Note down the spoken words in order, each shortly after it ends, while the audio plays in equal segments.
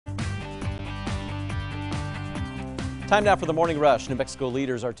Time now for the morning rush. New Mexico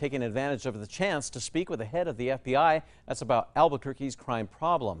leaders are taking advantage of the chance to speak with the head of the FBI. That's about Albuquerque's crime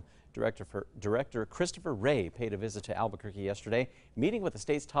problem. Director Christopher Wray paid a visit to Albuquerque yesterday, meeting with the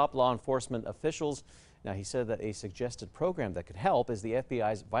state's top law enforcement officials. Now, he said that a suggested program that could help is the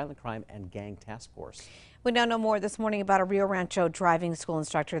FBI's Violent Crime and Gang Task Force. We now know more this morning about a Rio Rancho driving school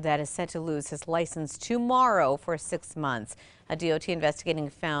instructor that is set to lose his license tomorrow for 6 months. A DOT investigator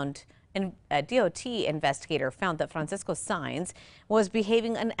found that Francisco Saenz was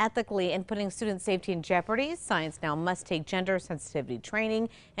behaving unethically and putting student safety in jeopardy. Saenz now must take gender sensitivity training,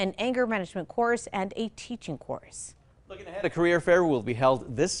 an anger management course, and a teaching course. Looking ahead, a career fair will be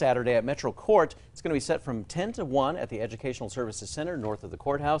held this Saturday at Metro Court. It's going to be set from 10 to 1 at the Educational Services Center north of the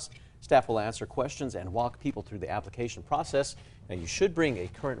courthouse. Staff will answer questions and walk people through the application process. Now, you should bring a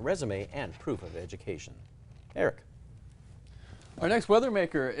current resume and proof of education. Eric. Our next weather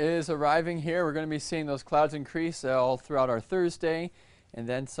maker is arriving here. We're going to be seeing those clouds increase all throughout our Thursday, and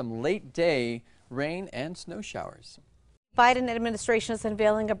then some late day rain and snow showers. Biden administration is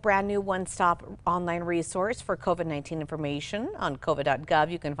unveiling a brand new one-stop online resource for COVID-19 information. On covid.gov,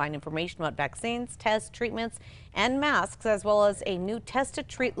 you can find information about vaccines, tests, treatments, and masks, as well as a new test to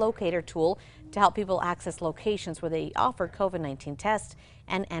treat locator tool to help people access locations where they offer COVID-19 tests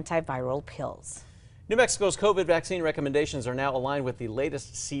and antiviral pills. New Mexico's COVID vaccine recommendations are now aligned with the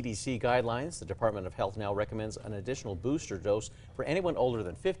latest CDC guidelines. The Department of Health now recommends an additional booster dose for anyone older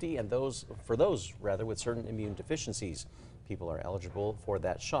than 50 and those with certain immune deficiencies. People are eligible for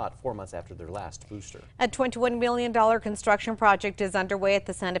that shot 4 months after their last booster. A $21 million construction project is underway at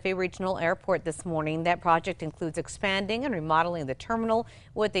the Santa Fe Regional Airport this morning. That project includes expanding and remodeling the terminal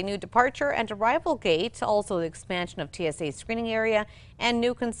with a new departure and arrival gate, also the expansion of TSA screening area and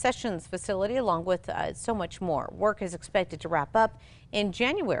new concessions facility, along with so much more. Work is expected to wrap up in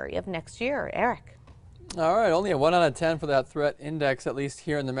January of next year. Eric. All right, only a 1 out of 10 for that threat index, at least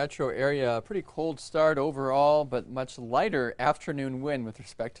here in the metro area. A pretty cold start overall, but much lighter afternoon wind with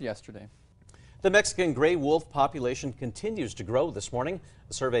respect to yesterday. The Mexican gray wolf population continues to grow this morning.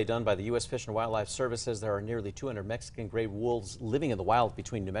 A survey done by the U.S. Fish and Wildlife Service says there are nearly 200 Mexican gray wolves living in the wild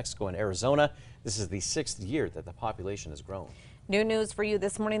between New Mexico and Arizona. This is the 6th year that the population has grown. New news for you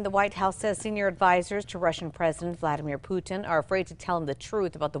this morning. The White House says senior advisors to Russian President Vladimir Putin are afraid to tell him the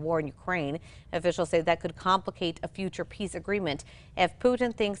truth about the war in Ukraine. Officials say that could complicate a future peace agreement. If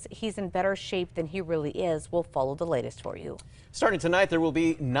Putin thinks he's in better shape than he really is, we'll follow the latest for you. Starting tonight, there will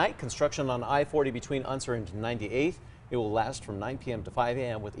be night construction on I-40 between Unser and 98th. It will last from 9 p.m. to 5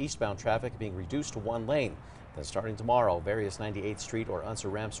 a.m. with eastbound traffic being reduced to 1 lane. Then starting tomorrow, various 98th Street or Unser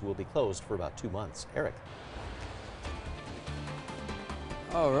ramps will be closed for about 2 months. Eric.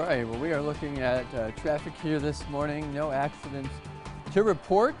 All right, well, we are looking at traffic here this morning. No accidents to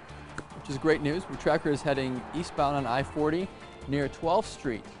report, which is great news. The tracker is heading eastbound on I-40 near 12th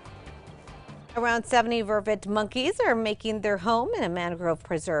Street. Around 70 vervet monkeys are making their home in a mangrove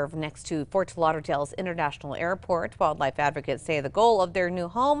preserve next to Fort Lauderdale's International Airport. Wildlife advocates say the goal of their new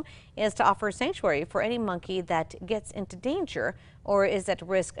home is to offer sanctuary for any monkey that gets into danger or is at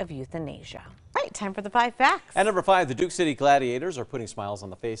risk of euthanasia. Right, time for the 5 facts. At number 5, the Duke City Gladiators are putting smiles on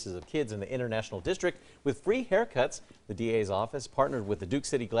the faces of kids in the International District with free haircuts. The DA's office partnered with the Duke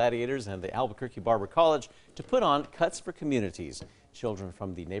City Gladiators and the Albuquerque Barber College to put on Cuts for Communities. Children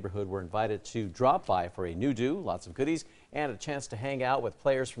from the neighborhood were invited to drop by for a new do, lots of goodies, and a chance to hang out with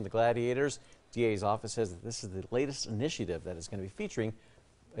players from the Gladiators. DA's office says that this is the latest initiative that is going to be featuring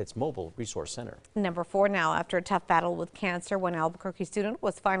its mobile resource center. Number 4 now. After a tough battle with cancer, one Albuquerque student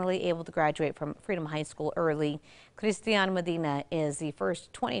was finally able to graduate from Freedom High School early. Cristian Medina is the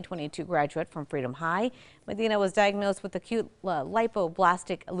first 2022 graduate from Freedom High. Medina was diagnosed with acute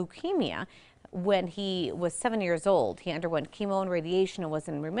lipoblastic leukemia when he was 7 years old. He underwent chemo and radiation and was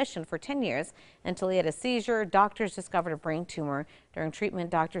in remission for 10 years until he had a seizure. Doctors discovered a brain tumor. During treatment,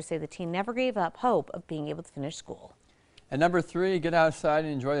 doctors say the teen never gave up hope of being able to finish school. At number 3, get outside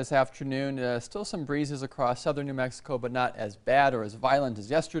and enjoy this afternoon. Still some breezes across southern New Mexico, but not as bad or as violent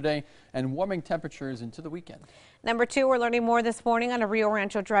as yesterday, and warming temperatures into the weekend. Number 2, we're learning more this morning on a Rio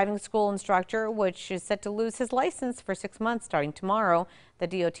Rancho driving school instructor, which is set to lose his license for 6 months starting tomorrow. The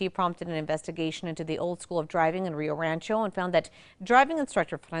DOT prompted an investigation into the old school of driving in Rio Rancho and found that driving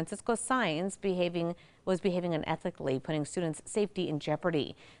instructor Francisco Saenz was behaving unethically, putting students' safety in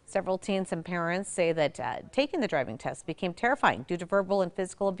jeopardy. Several teens and parents say that taking the driving test became terrifying due to verbal and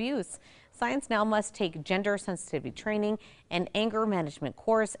physical abuse. Saenz now must take gender sensitivity training, an anger management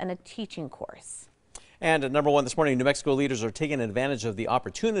course, and a teaching course. And at number 1 this morning, New Mexico leaders are taking advantage of the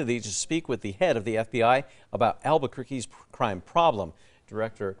opportunity to speak with the head of the FBI about Albuquerque's crime problem.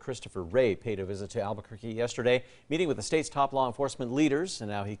 Director Christopher Wray paid a visit to Albuquerque yesterday, meeting with the state's top law enforcement leaders.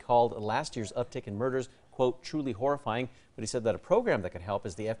 And now he called last year's uptick in murders, quote, truly horrifying. But he said that a program that could help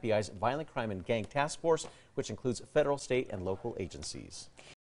is the FBI's Violent Crime and Gang Task Force, which includes federal, state, and local agencies.